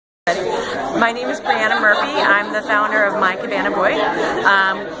My name is Brianna Murphy. I'm the founder of My Cabana Boy.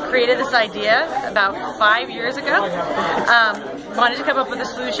 Created this idea about 5 years ago. Wanted to come up with a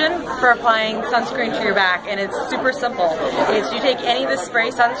solution for applying sunscreen to your back, and it's super simple. It's you take any of the spray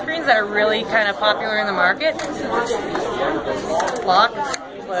sunscreens that are really kind of popular in the market, lock,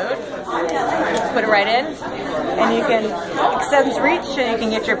 load, put it right in, and you can extend reach so you can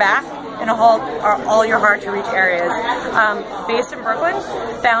get your back in all your hard to reach areas. Based in Brooklyn,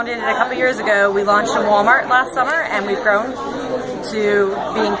 founded a couple years ago. We launched in Walmart last summer, and we've grown to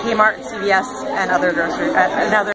being Kmart, CVS, and other grocery,